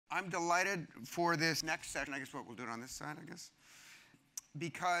I'm delighted for this next session. I guess what we'll do it on this side, I guess,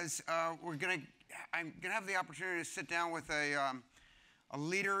 because I'm gonna have the opportunity to sit down with a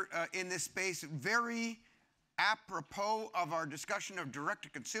leader in this space, very apropos of our discussion of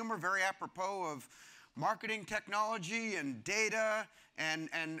direct-to-consumer, very apropos of marketing technology and data, and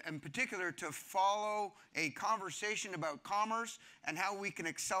in particular to follow a conversation about commerce and how we can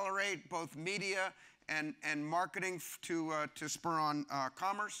accelerate both media and marketing to spur on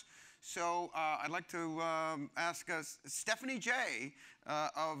commerce. So I'd like to ask Stefanie Jay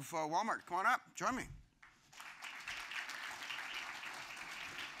of Walmart. Come on up, join me.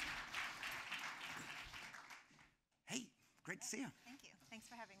 Hey, great to see you. Thank you. Thanks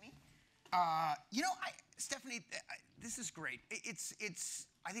for having me. You know, Stefanie, this is great.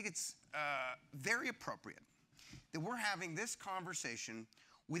 I think it's very appropriate that we're having this conversation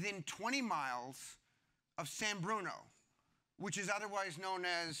within 20 miles of San Bruno, which is otherwise known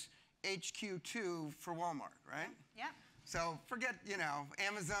as HQ2 for Walmart, right? Yeah. So forget, you know,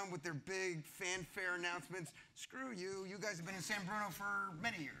 Amazon with their big fanfare announcements. Screw you. You guys have been in San Bruno for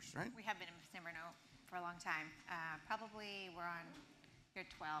many years, right? We have been in San Bruno for a long time. Probably we're on year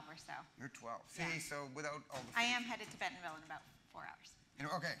 12 or so. You're 12. See, Yeah. So without all the... I am headed to Bentonville in about 4 hours. You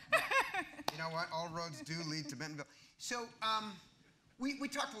know, okay. You know what? All roads do lead to Bentonville. So we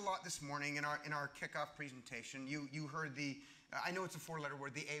talked a lot this morning in our kickoff presentation. You heard the, I know it's a 4-letter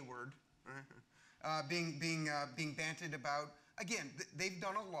word, the A word, being banted about. Again, they've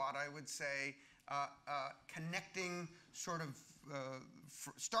done a lot, I would say, connecting sort of,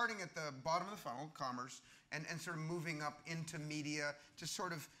 starting at the bottom of the funnel, commerce, and sort of moving up into media to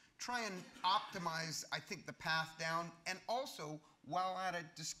sort of try and optimize, I think, the path down, and also, while at it,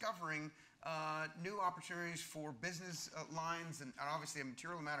 discovering new opportunities for business lines and obviously a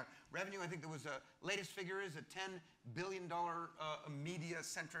material amount of revenue. I think there was latest figure is a $10 billion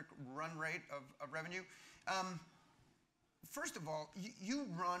media-centric run rate of revenue. First of all, you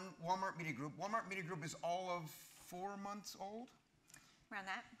run Walmart Media Group. Walmart Media Group is all of 4 months old? Around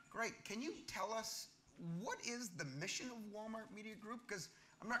that. Great. Can you tell us what is the mission of Walmart Media Group? Because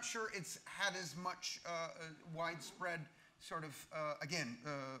I'm not sure it's had as much widespread sort of, again,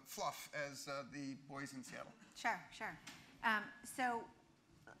 fluff as the boys in Seattle. Sure. So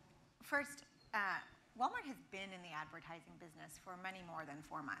first, Walmart has been in the advertising business for many more than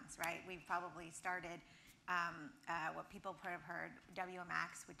 4 months, right? We've probably started what people have heard,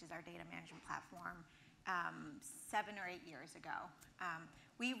 WMX, which is our data management platform, 7 or 8 years ago.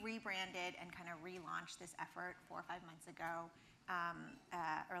 We rebranded and kind of relaunched this effort 4 or 5 months ago,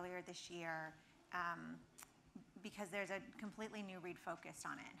 earlier this year, because there's a completely new refocus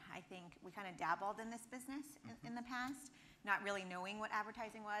on it. I think we kind of dabbled in this business in the past, not really knowing what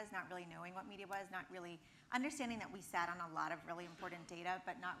advertising was, not really knowing what media was, not really understanding that we sat on a lot of really important data,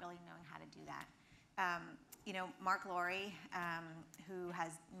 but not really knowing how to do that. You know, Mark Laurie, who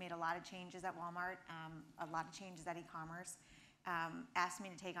has made a lot of changes at Walmart, a lot of changes at e-commerce, asked me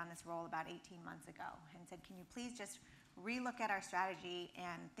to take on this role about 18 months ago and said, can you please just relook at our strategy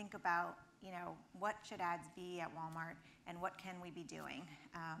and think about, you know, what should ads be at Walmart and what can we be doing?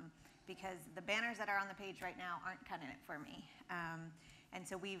 Because the banners that are on the page right now aren't cutting it for me. And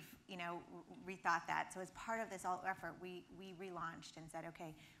so we've, you know, rethought that. So as part of this effort, we relaunched and said,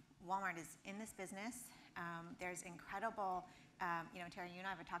 okay, Walmart is in this business. There's incredible, you know, Terry, you and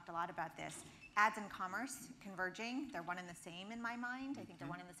I have talked a lot about this. Ads and commerce converging, they're one and the same in my mind. I think they're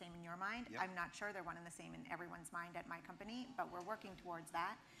one and the same in your mind. Yep. I'm not sure they're one and the same in everyone's mind at my company, but we're working towards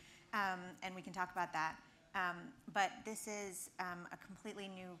that. And we can talk about that. But this is a completely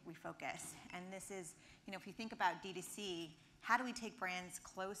new refocus. And this is, you know, if you think about D2C, how do we take brands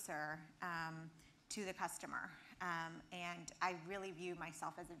closer to the customer? And I really view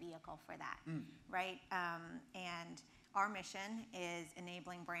myself as a vehicle for that, right? And our mission is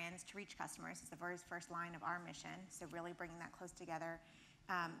enabling brands to reach customers. It's the very first line of our mission. So really bringing that close together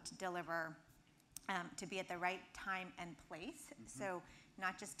to deliver, to be at the right time and place. So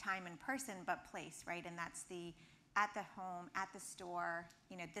not just time and person, but place, right? And that's the at the home, at the store.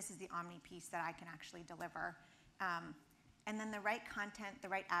 You know, this is the omni piece that I can actually deliver. And then the right content, the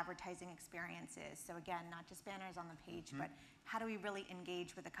right advertising experiences. So again, not just banners on the page, but how do we really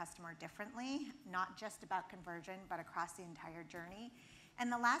engage with the customer differently? Not just about conversion, but across the entire journey.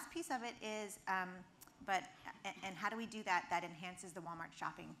 And the last piece of it is, and how do we do that? That enhances the Walmart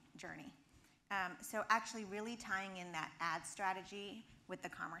shopping journey. So actually really tying in that ad strategy with the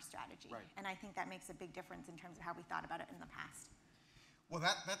commerce strategy. Right. And I think that makes a big difference in terms of how we thought about it in the past. Well,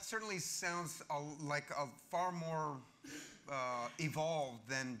 that certainly sounds like a far more evolved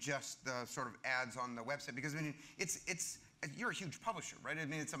than just the sort of ads on the website, because I mean, it's you're a huge publisher, right? I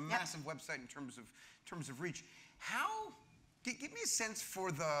mean, it's a massive website in terms of reach. Give me a sense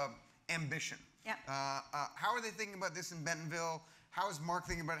for the ambition. Yep. How are they thinking about this in Bentonville? How is Mark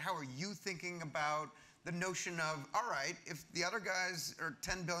thinking about it? How are you thinking about the notion of, all right, if the other guys are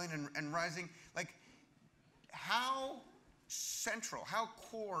 10 billion and rising, like how central, how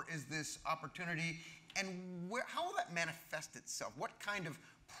core is this opportunity, and how will that manifest itself? What kind of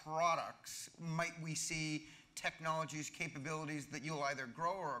products might we see, technologies, capabilities that you'll either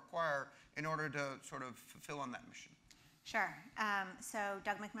grow or acquire in order to sort of fulfill on that mission? Sure. So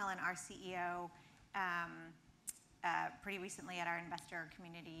Doug McMillan, our CEO, pretty recently at our Investor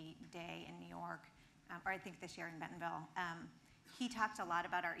Community Day in New York, or I think this year in Bentonville, he talked a lot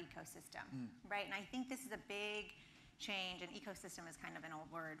about our ecosystem, right? And I think this is a big change, and ecosystem is kind of an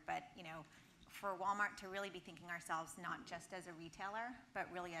old word, but for Walmart to really be thinking ourselves not just as a retailer, but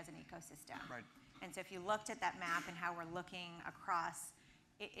really as an ecosystem. Right. And so if you looked at that map and how we're looking across,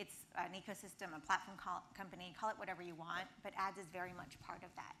 it's an ecosystem, a platform company, call it whatever you want, but ads is very much part of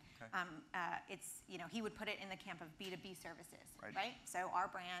that. Okay. He would put it in the camp of B2B services, right? So our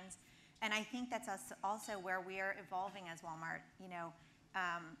brands, and I think that's also where we are evolving as Walmart,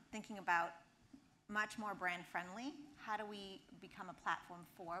 thinking about much more brand friendly. How do we become a platform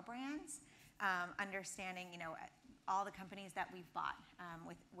for brands? Understanding, all the companies that we've bought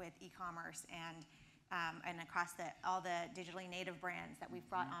with e-commerce and across all the digitally native brands that we've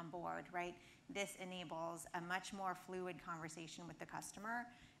brought on board, right? This enables a much more fluid conversation with the customer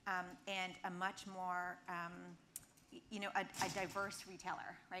and a much more, a diverse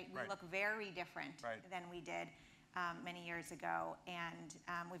retailer, right? We look very different than we did many years ago, and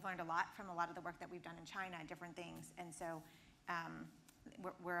we've learned a lot from a lot of the work that we've done in China, different things, and so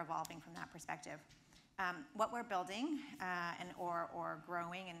we're evolving from that perspective. What we're building or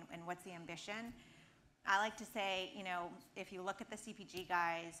growing and what's the ambition, I like to say, if you look at the CPG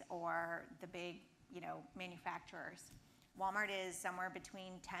guys or the big, manufacturers, Walmart is somewhere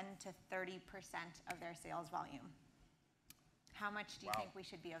between 10 to 30% of their sales volume. How much do you think we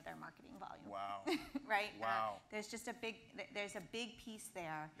should be of their marketing volume? Wow. Right? Wow. There's a big piece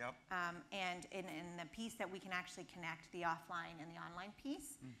there. Yep. And in the piece that we can actually connect the offline and the online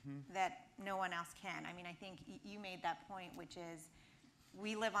piece that no one else can. I mean, I think you made that point, which is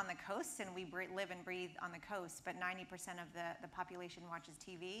we live on the coast and we live and breathe on the coast, but 90% of the population watches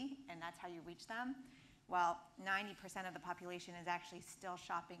TV, and that's how you reach them. Well, 90% of the population is actually still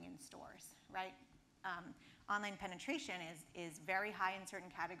shopping in stores, right? Online penetration is very high in certain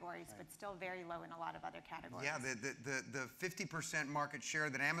categories, but still very low in a lot of other categories. Yeah, the 50% market share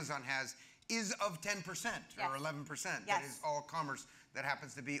that Amazon has is of 10% or 11%. Yes. That is all commerce that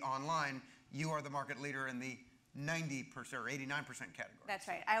happens to be online. You are the market leader in the 90% or 89% category. That's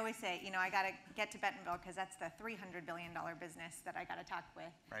right. I always say, I got to get to Bentonville because that's the $300 billion business that I got to talk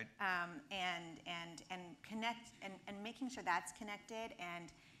with. Right. And connect and making sure that's connected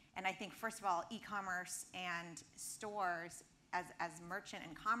and I think, first of all, e-commerce and stores as merchant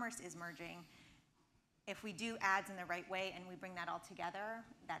and commerce is merging. If we do ads in the right way and we bring that all together,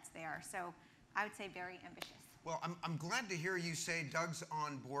 that's there. So I would say very ambitious. Well, I'm glad to hear you say Doug's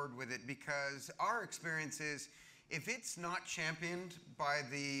on board with it, because our experience is if it's not championed by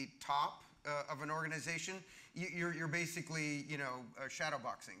the top of an organization, you're basically,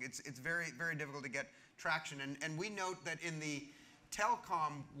 shadowboxing. It's very, very difficult to get traction. And we note that in the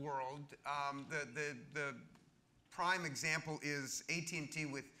telecom world, the prime example is AT&T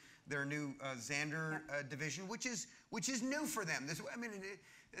with their new Xandr division, which is new for them.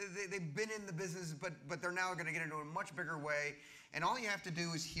 They've been in the business, but they're now going to get into a much bigger way. And all you have to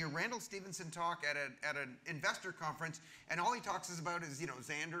do is hear Randall Stevenson talk at an investor conference, and all he talks about is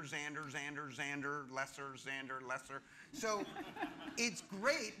Xandr, lesser. So it's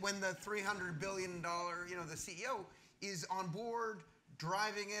great when the $300 billion the CEO is on board,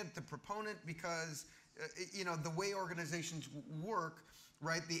 driving it, the proponent, because the way organizations work,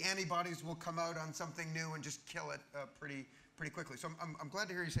 right? The antibodies will come out on something new and just kill it pretty quickly. So I'm glad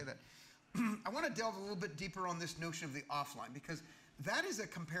to hear you say that. I want to delve a little bit deeper on this notion of the offline, because that is a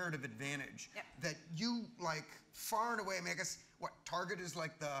comparative advantage that you far and away. I mean, I guess Target is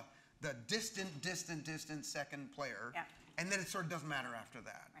like the distant second player, and then it sort of doesn't matter after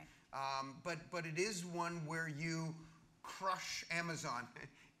that. Right. But it is one where you crush Amazon.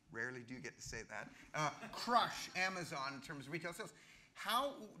 Rarely do you get to say that. Crush Amazon in terms of retail sales.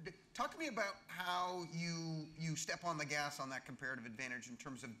 Talk to me about how you step on the gas on that comparative advantage in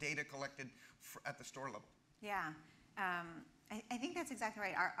terms of data collected at the store level. Yeah, I think that's exactly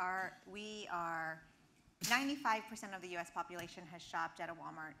right. We are 95% of the U.S. population has shopped at a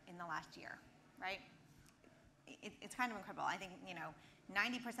Walmart in the last year, right? it's kind of incredible. I think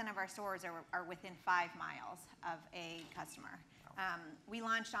 90% of our stores are within 5 miles of a customer. We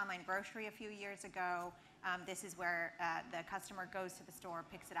launched online grocery a few years ago. This is where the customer goes to the store,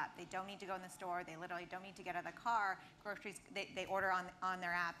 picks it up. They don't need to go in the store. They literally don't need to get out of the car. Groceries, they order on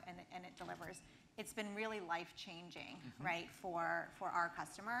their app and it delivers. It's been really life-changing, right, for our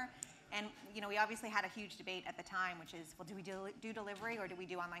customer. And we obviously had a huge debate at the time, which is, well, do we do delivery or do we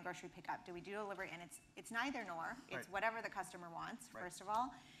do online grocery pickup? Do we do delivery? And it's neither nor. It's whatever the customer wants, first of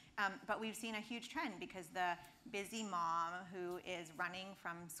all. But we've seen a huge trend because the busy mom who is running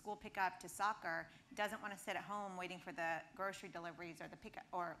from school pickup to soccer doesn't want to sit at home waiting for the grocery deliveries or the pickup,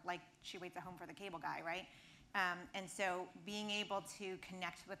 or like she waits at home for the cable guy, right? And so being able to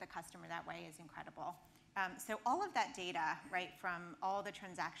connect with the customer that way is incredible. So all of that data, right, from all the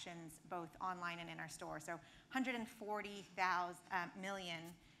transactions, both online and in our store, so 140 million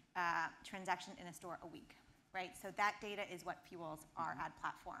transactions in a store a week, right? So that data is what fuels our ad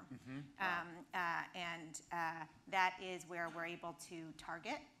platform. And that is where we're able to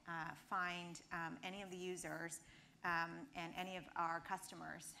target, find any of the users and any of our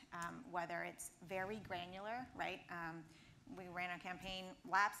customers, whether it's very granular, right? We ran a campaign,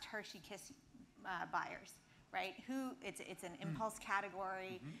 lapsed Hershey Kiss buyers, right? It's an impulse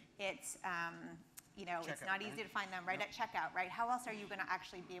category. It's it's not easy to find them right at checkout, right? How else are you going to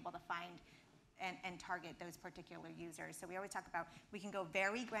actually be able to find and target those particular users? So we always talk about we can go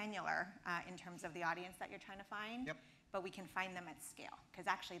very granular in terms of the audience that you're trying to find, but we can find them at scale because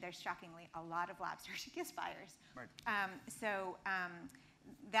actually there's shockingly a lot of lapsed Hershey Kiss buyers. Right.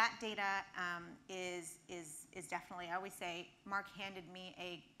 That data is definitely, I always say, Mark handed me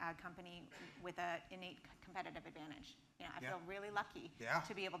a company with an innate competitive advantage. I feel really lucky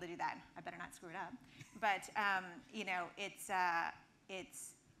to be able to do that. I better not screw it up. But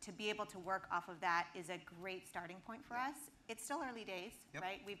it's to be able to work off of that is a great starting point for us. It's still early days,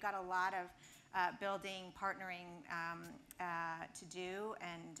 right? We've got a lot of building, partnering to do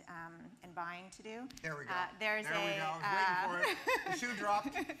and buying to do. There we go. There we go. I was waiting for it. The shoe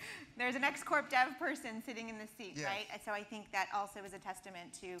dropped. There's an ex-corp dev person sitting in the seat, right? So I think that also is a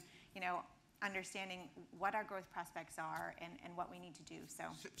testament to, understanding what our growth prospects are and what we need to do.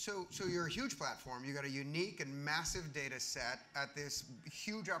 So you're a huge platform. You got a unique and massive data set at this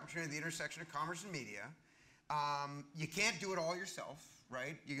huge opportunity at the intersection of commerce and media. You can't do it all yourself,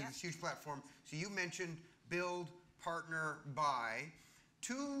 right? You get this huge platform. So you mentioned build, partner, buy.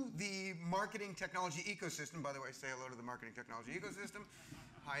 To the marketing technology ecosystem, by the way, say hello to the marketing technology ecosystem.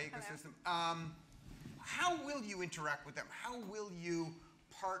 Hi, ecosystem. How will you interact with them? How will you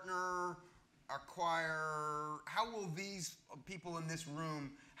partner, acquire? How will these people in this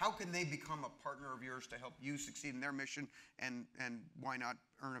room, how can they become a partner of yours to help you succeed in their mission and why not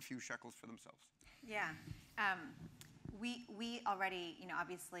earn a few shekels for themselves? Yeah. We already,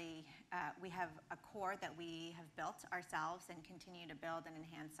 obviously, we have a core that we have built ourselves and continue to build and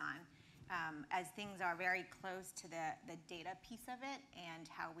enhance on. As things are very close to the data piece of it and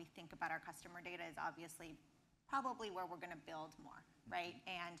how we think about our customer data is obviously probably where we're going to build more, right?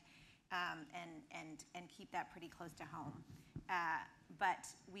 And keep that pretty close to home. But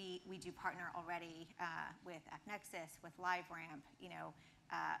we do partner already with AppNexus, with LiveRamp,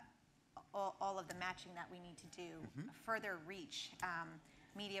 all of the matching that we need to do, further reach,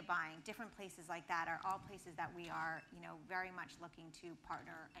 media buying, different places like that are all places that we are, very much looking to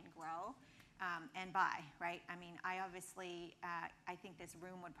partner and grow and buy, right? I mean, I obviously, I think this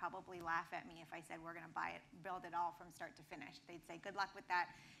room would probably laugh at me if I said we're going to buy it, build it all from start to finish. They'd say, good luck with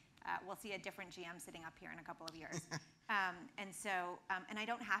that. We'll see a different GM sitting up here in a couple of years. And I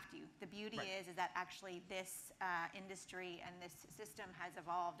don't have to. The beauty is that actually this industry and this system has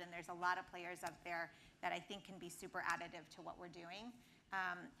evolved, and there's a lot of players up there that I think can be super additive to what we're doing.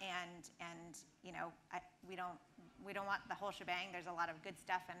 We don't want the whole shebang. There's a lot of good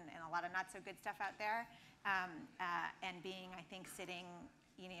stuff and a lot of not so good stuff out there. And being, I think, sitting,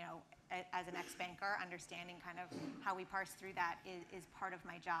 as an ex-banker, understanding kind of how we parse through that is part of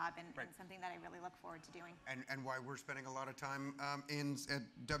my job and something that I really look forward to doing. And why we're spending a lot of time at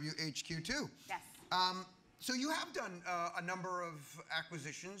WHQ too. Yes. So you have done a number of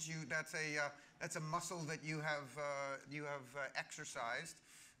acquisitions. That's a muscle that you have exercised,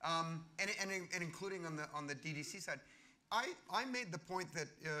 and including on the DDC side. I made the point that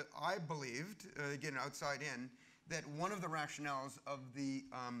I believed, again outside in, that one of the rationales of the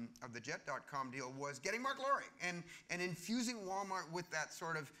Jet.com deal was getting Mark Lowry and infusing Walmart with that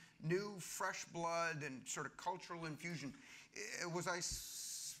sort of new fresh blood and sort of cultural infusion. Was I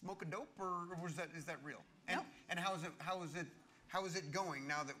smoking dope, or is that real? Nope. And how How is it going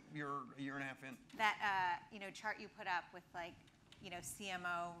now that you're a year and a half in? That chart you put up with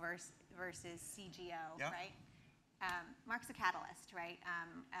CMO versus CGO, yeah. right? Mark's a catalyst, right?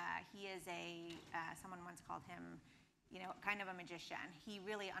 He is someone once called him, kind of a magician. He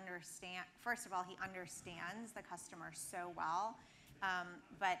really first of all, he understands the customer so well,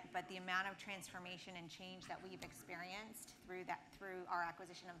 but the amount of transformation and change that we've experienced through our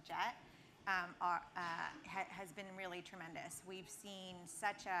acquisition of Jet has been really tremendous. We've seen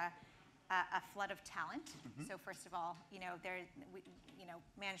such a flood of talent. So first of all,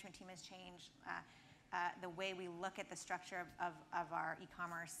 management team has changed. The way we look at the structure of our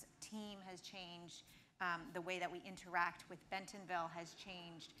e-commerce team has changed. The way that we interact with Bentonville has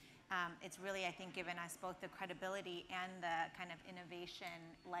changed. It's really, I think, given us both the credibility and the kind of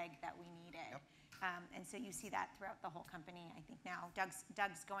innovation leg that we needed. Yep. And so you see that throughout the whole company. I think now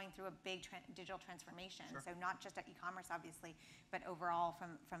Doug's going through a big digital transformation. Sure. So not just at e-commerce, obviously, but overall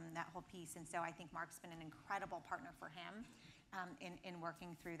from that whole piece. And so I think Mark's been an incredible partner for him in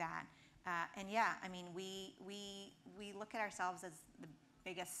working through that. And yeah, I mean, we look at ourselves as the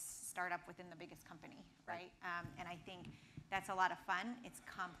biggest startup within the biggest company, right? And I think that's a lot of fun. It's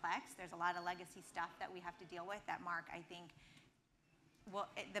complex. There's a lot of legacy stuff that we have to deal with that Mark, I think,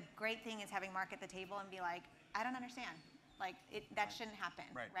 the great thing is having Mark at the table and be like, I don't understand. Like, that shouldn't happen,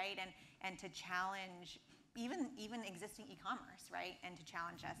 right? And to challenge even existing e-commerce, right? And to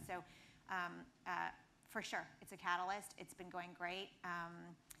challenge us. So for sure, it's a catalyst. It's been going great.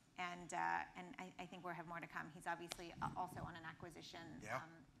 And I think we'll have more to come. He's obviously also on an acquisition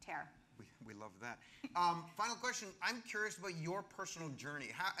tear. We love that. Final question. I'm curious about your personal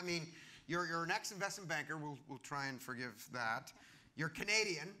journey. You're an ex-investment banker. We'll try and forgive that. You're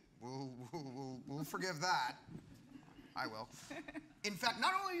Canadian. We'll forgive that. I will. In fact,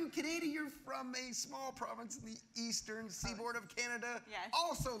 not only are you Canadian, you're from a small province in the eastern seaboard of Canada. Yes.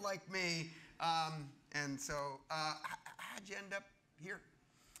 Also like me. And so, how'd you end up here?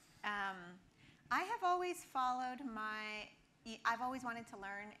 I have always followed I've always wanted to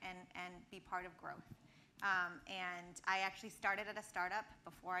learn and be part of growth. And I actually started at a startup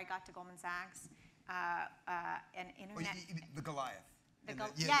before I got to Goldman Sachs. An internet. The Goliath.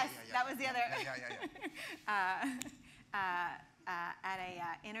 Yes, that was the other. At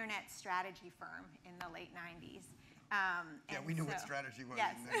a internet strategy firm in the late 90s. We knew what strategy was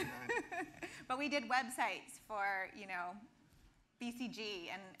yes. in 99. But we did websites for, BCG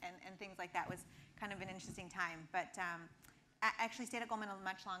and things like that. It was kind of an interesting time. But I actually stayed at Goldman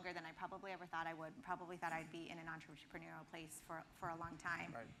much longer than I probably ever thought I would. Probably thought I'd be in an entrepreneurial place for a long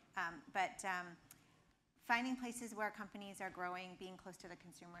time. Right. But finding places where companies are growing, being close to the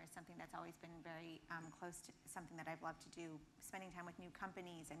consumer is something that's always been very close to something that I've loved to do. Spending time with new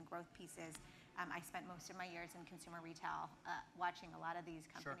companies and growth pieces. I spent most of my years in consumer retail watching a lot of these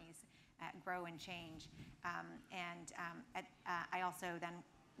companies grow and change. I also then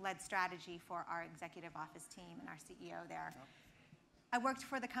led strategy for our executive office team and our CEO there. Yep. I worked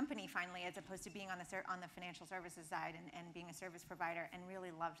for the company finally, as opposed to being on the financial services side and being a service provider, and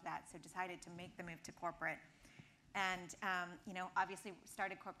really loved that. So decided to make the move to corporate, and obviously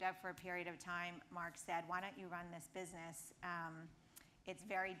started corp dev for a period of time. Mark said, "Why don't you run this business? It's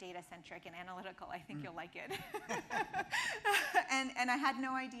very data centric and analytical. I think you'll like it." and I had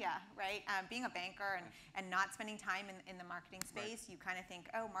no idea, right? Being a banker and not spending time in the marketing space, you kind of think,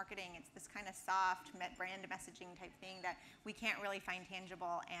 oh, marketing, it's this kind of soft brand messaging type thing that we can't really find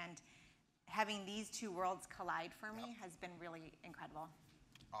tangible. And having these two worlds collide for me has been really incredible.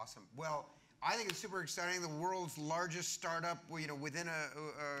 Awesome. Well, I think it's super exciting. The world's largest startup, within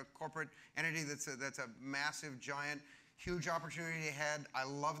a corporate entity that's a massive giant. Huge opportunity ahead. I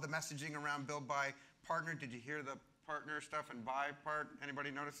love the messaging around build, buy, partner. Did you hear the partner stuff and buy part? Anybody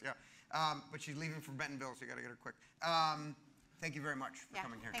notice? Yeah. But she's leaving for Bentonville, so you got to get her quick. Thank you very much for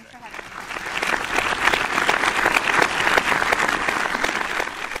coming here today. Thanks for having me.